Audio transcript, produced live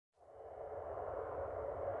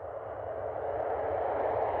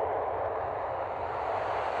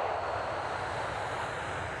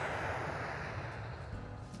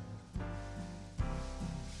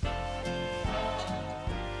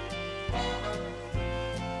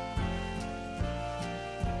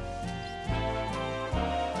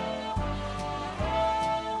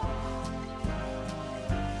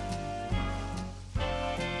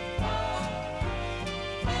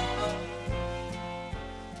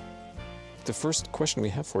the first question we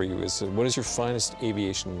have for you is, what is your finest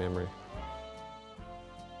aviation memory?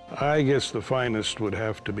 I guess the finest would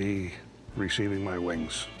have to be receiving my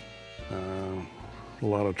wings. A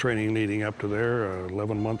lot of training leading up to there,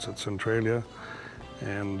 11 months at Centralia,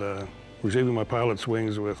 and receiving my pilot's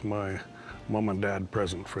wings with my mom and dad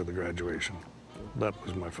present for the graduation. That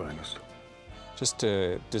was my finest. Just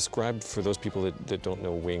to describe for those people that don't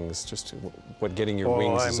know wings, just what getting your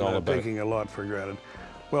wings is all about. I'm taking a lot for granted.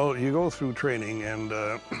 Well, you go through training, and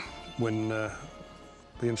when the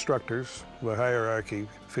instructors, the hierarchy,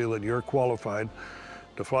 feel that you're qualified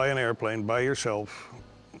to fly an airplane by yourself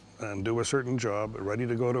and do a certain job, ready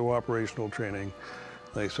to go to operational training,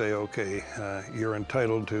 they say, okay, you're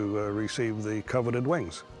entitled to receive the coveted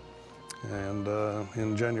wings. And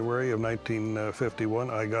in January of 1951,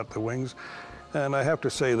 I got the wings. And I have to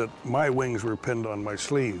say that my wings were pinned on my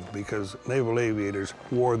sleeve because naval aviators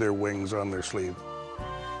wore their wings on their sleeve.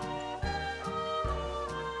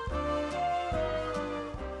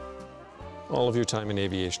 All of your time in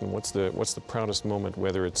aviation, what's the proudest moment,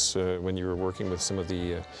 whether it's when you were working with some of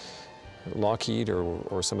the Lockheed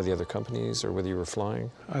or some of the other companies, or whether you were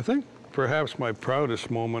flying? I think perhaps my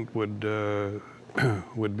proudest moment would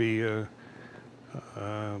be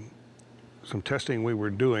some testing we were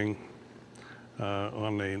doing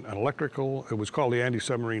on an electrical, it was called the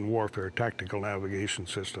anti-submarine warfare tactical navigation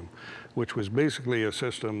system, which was basically a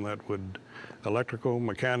system that would electrical,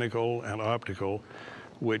 mechanical, and optical,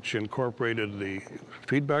 which incorporated the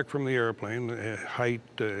feedback from the airplane, height,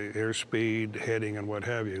 airspeed, heading, and what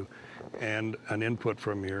have you, and an input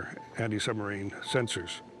from your anti-submarine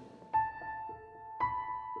sensors.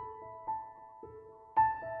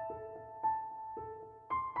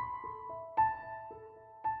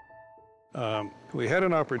 We had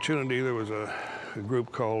an opportunity. There was a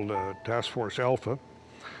group called Task Force Alpha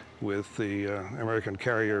with the American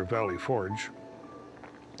carrier Valley Forge.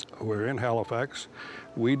 We're in Halifax.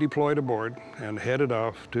 We deployed aboard and headed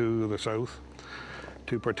off to the south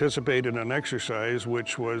to participate in an exercise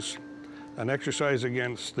which was an exercise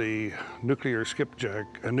against the nuclear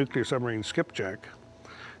submarine skipjack,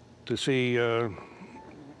 to see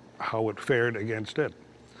how it fared against it.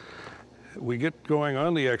 We get going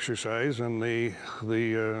on the exercise, and the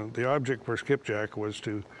object for skipjack was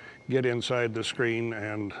to get inside the screen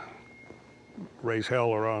and raise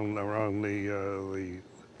hell around the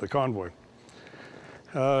convoy.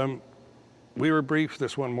 We were briefed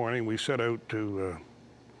this one morning. We set out to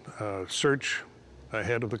search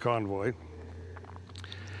ahead of the convoy,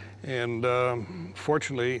 and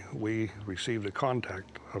fortunately we received a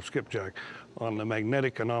contact of skipjack on the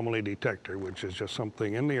magnetic anomaly detector, which is just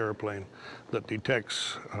something in the airplane that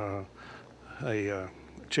detects a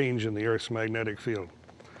change in the Earth's magnetic field.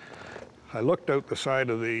 I looked out the side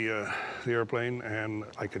of the airplane, and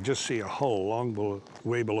I could just see a hull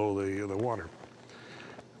way below the water.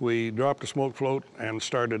 We dropped a smoke float and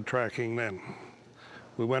started tracking then.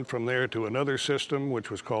 We went from there to another system,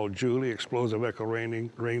 which was called Julie, explosive echo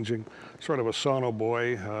ranging, sort of a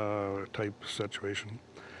sonobuoy type situation.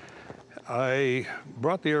 I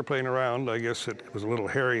brought the airplane around. I guess it was a little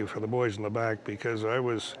hairy for the boys in the back because I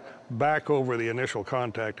was back over the initial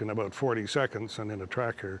contact in about 40 seconds, and in a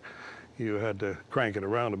tracker, you had to crank it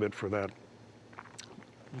around a bit for that.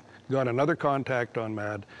 Got another contact on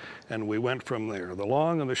MAD, and we went from there. The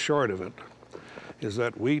long and the short of it is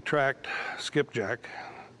that we tracked skipjack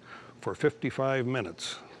for 55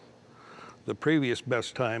 minutes. The previous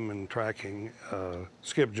best time in tracking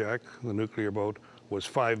skipjack, the nuclear boat, was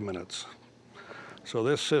 5 minutes. So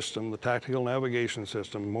this system, the tactical navigation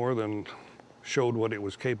system, more than showed what it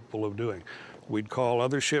was capable of doing. We'd call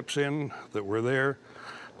other ships in that were there.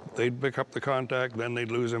 They'd pick up the contact, then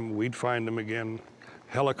they'd lose them, we'd find them again.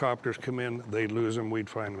 Helicopters come in, they'd lose them, we'd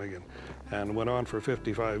find them again. And went on for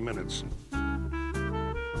 55 minutes.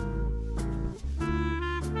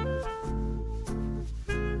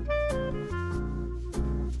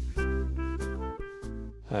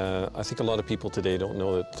 I think a lot of people today don't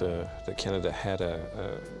know that Canada had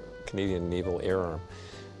a Canadian Naval Air Arm.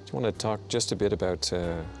 Do you want to talk just a bit about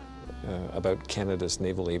Canada's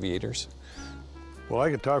naval aviators? Well, I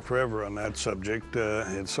could talk forever on that subject.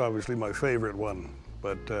 It's obviously my favorite one,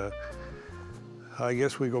 but I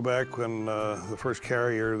guess we go back when the first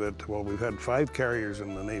carrier well, we've had 5 carriers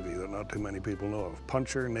in the Navy that not too many people know of.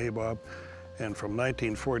 Puncher, Nabob, and from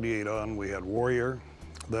 1948 on, we had Warrior,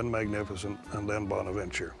 then Magnificent, and then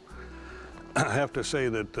Bonaventure. I have to say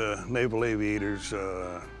that naval aviators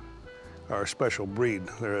are a special breed.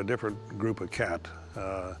 They're a different group of cat.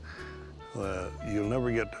 You'll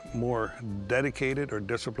never get more dedicated or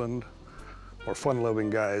disciplined or fun-loving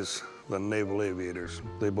guys than naval aviators.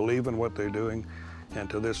 They believe in what they're doing, and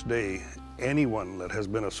to this day, anyone that has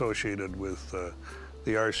been associated with the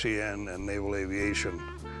RCN and naval aviation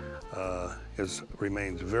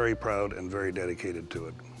remains very proud and very dedicated to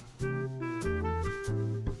it.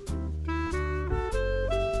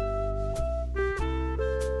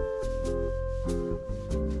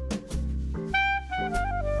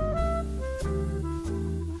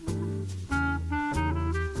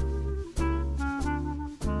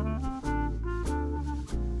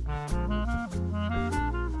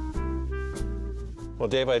 Well,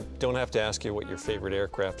 Dave, I don't have to ask you what your favorite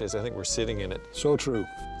aircraft is. I think we're sitting in it. So true.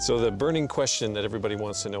 So the burning question that everybody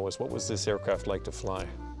wants to know is, what was this aircraft like to fly?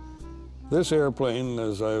 This airplane,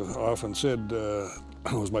 as I've often said,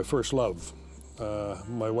 was my first love.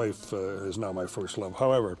 My wife is now my first love.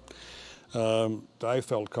 However, I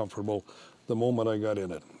felt comfortable the moment I got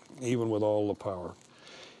in it, even with all the power.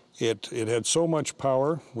 It had so much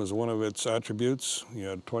power, was one of its attributes. You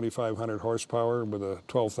had 2,500 horsepower with a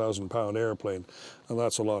 12,000-pound airplane, and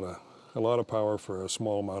that's a lot of power for a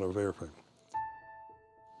small amount of airplane.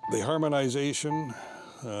 The harmonization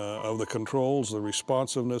of the controls, the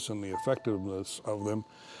responsiveness and the effectiveness of them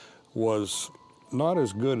was not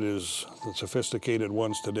as good as the sophisticated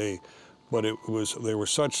ones today, but they were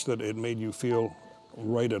such that it made you feel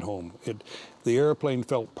right at home. The airplane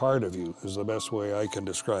felt part of you, is the best way I can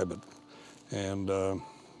describe it. And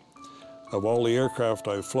of all the aircraft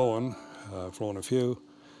I've flown a few,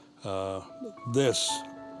 this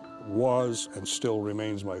was and still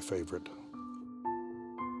remains my favorite.